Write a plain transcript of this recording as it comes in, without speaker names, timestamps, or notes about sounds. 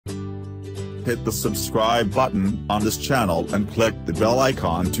hit the subscribe button on this channel and click the bell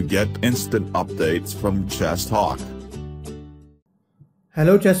icon to get instant updates from Chess Talk.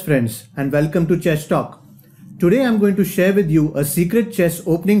 Hello chess friends and welcome to Chess Talk. Today I am going to share with you a secret chess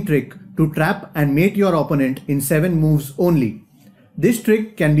opening trick to trap and mate your opponent in 7 moves only. This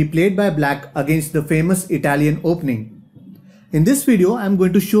trick can be played by black against the famous Italian opening. In this video I am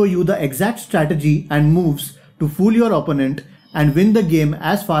going to show you the exact strategy and moves to fool your opponent and win the game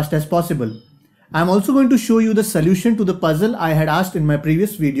as fast as possible. I am also going to show you the solution to the puzzle I had asked in my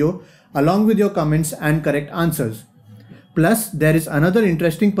previous video along with your comments and correct answers. Plus there is another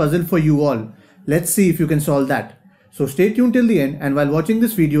interesting puzzle for you all. Let's see if you can solve that. So stay tuned till the end, and while watching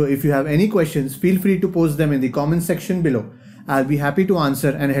this video, if you have any questions, feel free to post them in the comment section below. I'll be happy to answer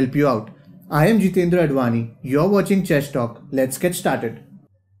and help you out. I am Jitendra Advani. You're watching Chess Talk. Let's get started.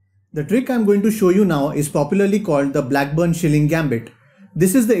 The trick I'm going to show you now is popularly called the Blackburne Shilling Gambit.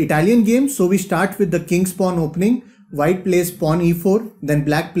 This is the Italian game, so we start with the king's pawn opening. White plays pawn e4, then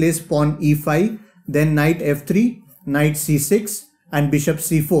black plays pawn e5, then knight f3, knight c6 and bishop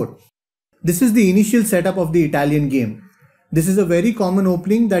c4. This is the initial setup of the Italian game. This is a very common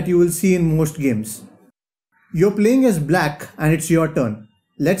opening that you will see in most games. You're playing as black and it's your turn.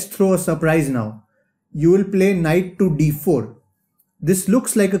 Let's throw a surprise now. You will play knight to d4. This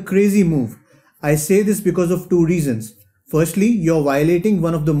looks like a crazy move. I say this because of 2 reasons. Firstly, you're violating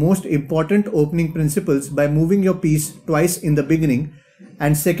one of the most important opening principles by moving your piece twice in the beginning.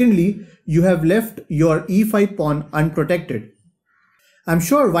 And secondly, you have left your e5 pawn unprotected. I'm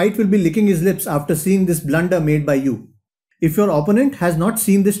sure white will be licking his lips after seeing this blunder made by you. If your opponent has not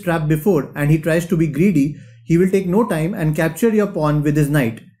seen this trap before and he tries to be greedy, he will take no time and capture your pawn with his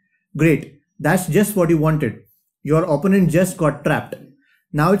knight. Great, that's just what you wanted. Your opponent just got trapped.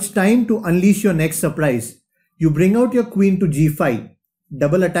 Now it's time to unleash your next surprise. You bring out your queen to g5,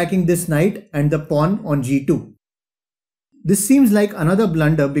 double attacking this knight and the pawn on g2. This seems like another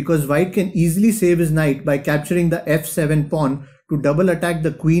blunder because white can easily save his knight by capturing the f7 pawn to double attack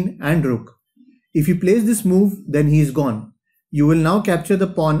the queen and rook. If he plays this move, then he is gone. You will now capture the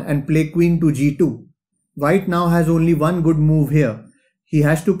pawn and play queen to g2. White now has only one good move here. He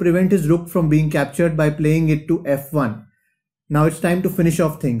has to prevent his rook from being captured by playing it to f1. Now it's time to finish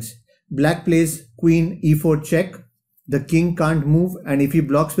off things. Black plays queen e4 check. The king can't move, and if he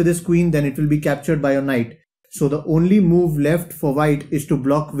blocks with his queen, then it will be captured by your knight. So the only move left for white is to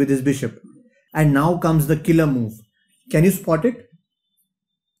block with his bishop. And now comes the killer move. Can you spot it?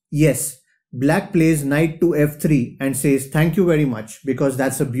 Yes. Black plays knight to f3 and says thank you very much because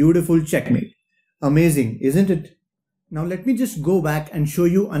that's a beautiful checkmate. Amazing, isn't it? Now let me just go back and show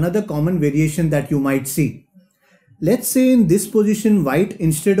you another common variation that you might see. Let's say in this position white,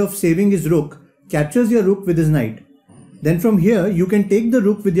 instead of saving his rook, captures your rook with his knight. Then from here you can take the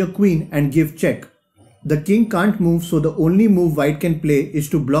rook with your queen and give check. The king can't move, so the only move white can play is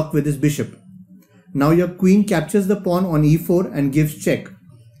to block with his bishop. Now your queen captures the pawn on e4 and gives check.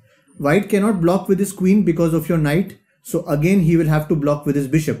 White cannot block with his queen because of your knight, so again he will have to block with his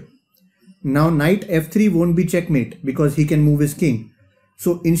bishop. Now knight f3 won't be checkmate because he can move his king.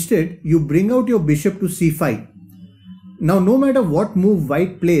 So instead you bring out your bishop to c5. Now no matter what move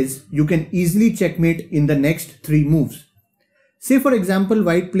white plays, you can easily checkmate in the next 3 moves. Say for example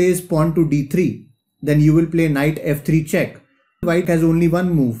white plays pawn to d3, then you will play knight f3 check. White has only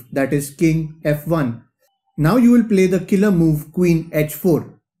one move, that is king f1. Now you will play the killer move queen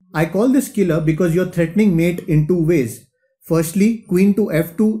h4. I call this killer because you're threatening mate in 2 ways. Firstly, queen to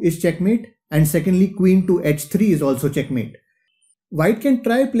f2 is checkmate, and secondly queen to h3 is also checkmate. White can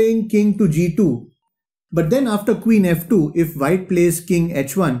try playing king to g2, but then after queen f2, if white plays king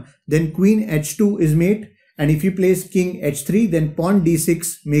h1, then queen h2 is mate, and if he plays king h3, then pawn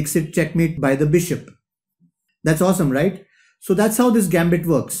d6 makes it checkmate by the bishop. That's awesome, right? So that's how this gambit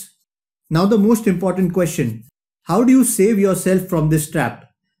works. Now the most important question, how do you save yourself from this trap?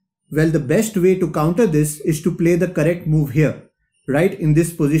 Well, the best way to counter this is to play the correct move here, right in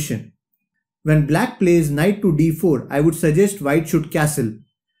this position. When black plays knight to d4, I would suggest white should castle.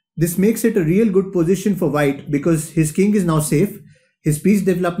 This makes it a real good position for white because his king is now safe, his piece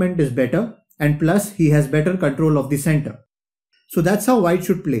development is better, and plus he has better control of the center. So that's how white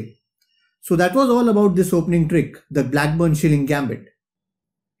should play. So that was all about this opening trick, the Blackburne Shilling Gambit.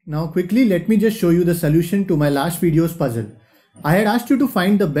 Now quickly let me just show you the solution to my last video's puzzle. I had asked you to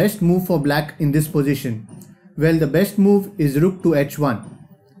find the best move for black in this position. Well, the best move is rook to h1.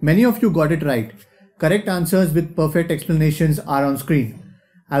 Many of you got it right. Correct answers with perfect explanations are on screen.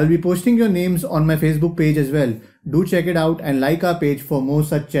 I will be posting your names on my Facebook page as well. Do check it out and like our page for more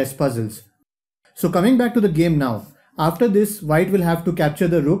such chess puzzles. So coming back to the game now. After this, white will have to capture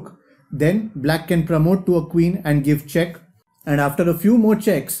the rook. Then black can promote to a queen and give check. And after a few more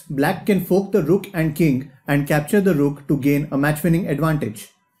checks, black can fork the rook and king and capture the rook to gain a match-winning advantage.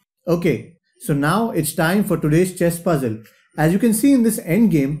 Okay, so now it's time for today's chess puzzle. As you can see in this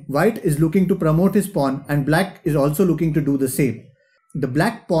endgame, white is looking to promote his pawn and black is also looking to do the same. The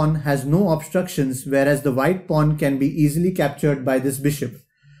black pawn has no obstructions, whereas the white pawn can be easily captured by this bishop.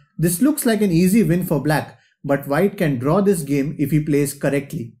 This looks like an easy win for black, but white can draw this game if he plays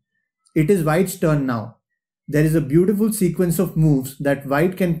correctly. It is white's turn now. There is a beautiful sequence of moves that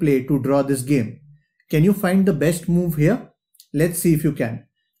white can play to draw this game. Can you find the best move here? Let's see if you can.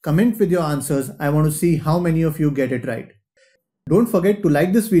 Comment with your answers. I want to see how many of you get it right. Don't forget to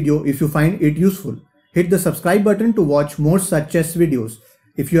like this video if you find it useful. Hit the subscribe button to watch more such chess videos.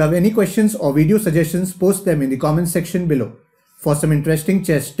 If you have any questions or video suggestions, post them in the comment section below. For some interesting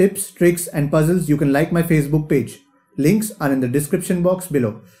chess tips, tricks and puzzles, you can like my Facebook page. Links are in the description box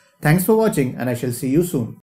below. Thanks for watching and I shall see you soon.